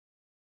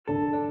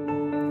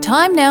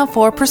Time now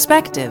for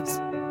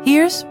Perspectives.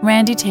 Here's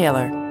Randy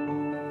Taylor.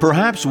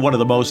 Perhaps one of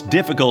the most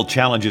difficult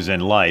challenges in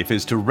life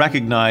is to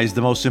recognize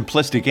the most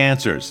simplistic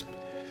answers.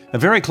 A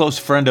very close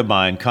friend of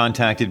mine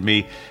contacted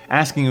me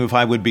asking if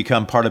I would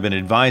become part of an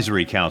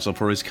advisory council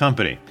for his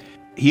company.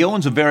 He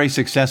owns a very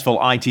successful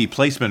IT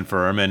placement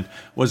firm and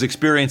was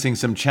experiencing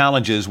some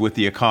challenges with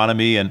the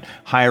economy and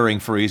hiring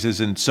freezes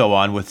and so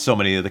on with so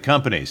many of the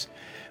companies.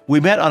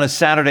 We met on a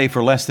Saturday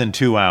for less than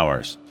 2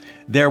 hours.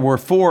 There were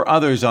 4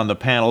 others on the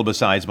panel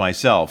besides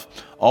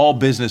myself, all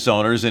business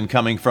owners and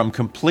coming from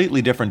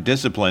completely different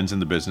disciplines in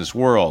the business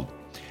world.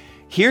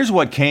 Here's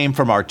what came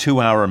from our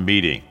 2-hour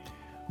meeting.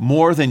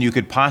 More than you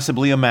could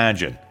possibly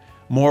imagine.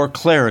 More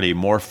clarity,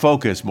 more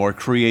focus, more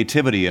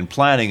creativity and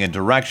planning and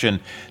direction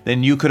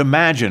than you could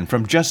imagine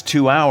from just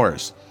 2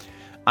 hours.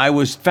 I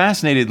was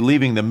fascinated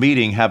leaving the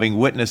meeting having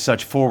witnessed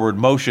such forward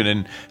motion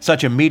and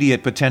such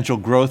immediate potential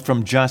growth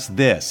from just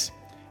this.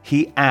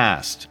 He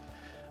asked.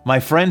 My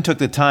friend took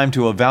the time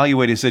to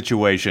evaluate his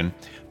situation,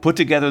 put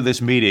together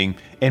this meeting,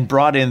 and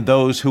brought in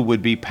those who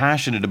would be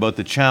passionate about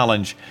the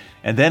challenge,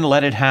 and then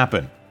let it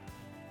happen.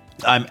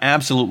 I'm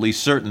absolutely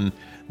certain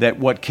that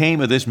what came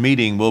of this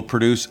meeting will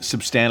produce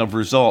substantive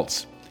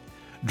results.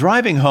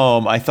 Driving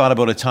home, I thought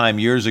about a time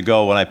years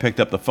ago when I picked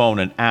up the phone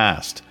and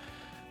asked.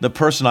 The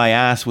person I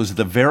asked was at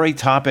the very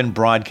top in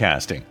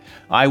broadcasting.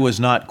 I was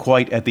not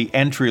quite at the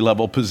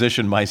entry-level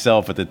position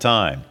myself at the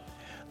time.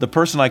 The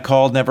person I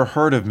called never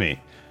heard of me.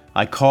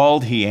 I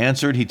called, he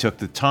answered, he took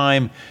the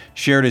time,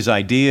 shared his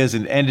ideas,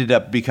 and ended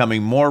up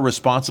becoming more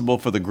responsible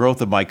for the growth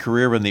of my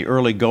career in the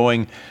early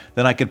going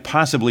than I could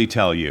possibly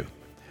tell you.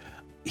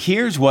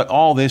 Here's what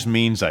all this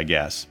means, I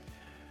guess.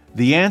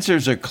 The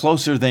answers are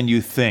closer than you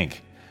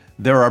think.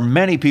 There are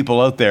many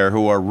people out there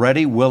who are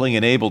ready, willing,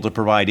 and able to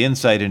provide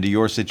insight into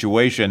your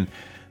situation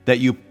that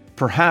you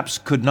perhaps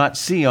could not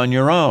see on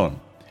your own.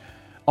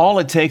 All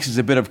it takes is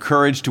a bit of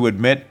courage to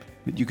admit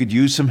that you could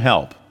use some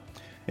help.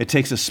 It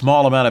takes a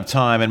small amount of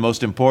time, and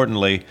most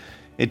importantly,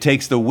 it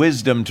takes the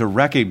wisdom to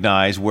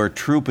recognize where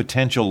true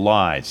potential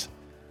lies.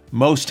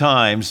 Most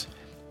times,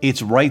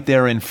 it's right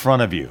there in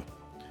front of you.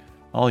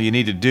 All you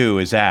need to do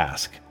is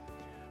ask.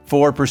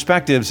 For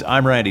Perspectives,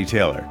 I'm Randy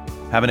Taylor.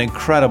 Have an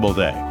incredible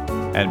day,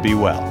 and be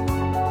well.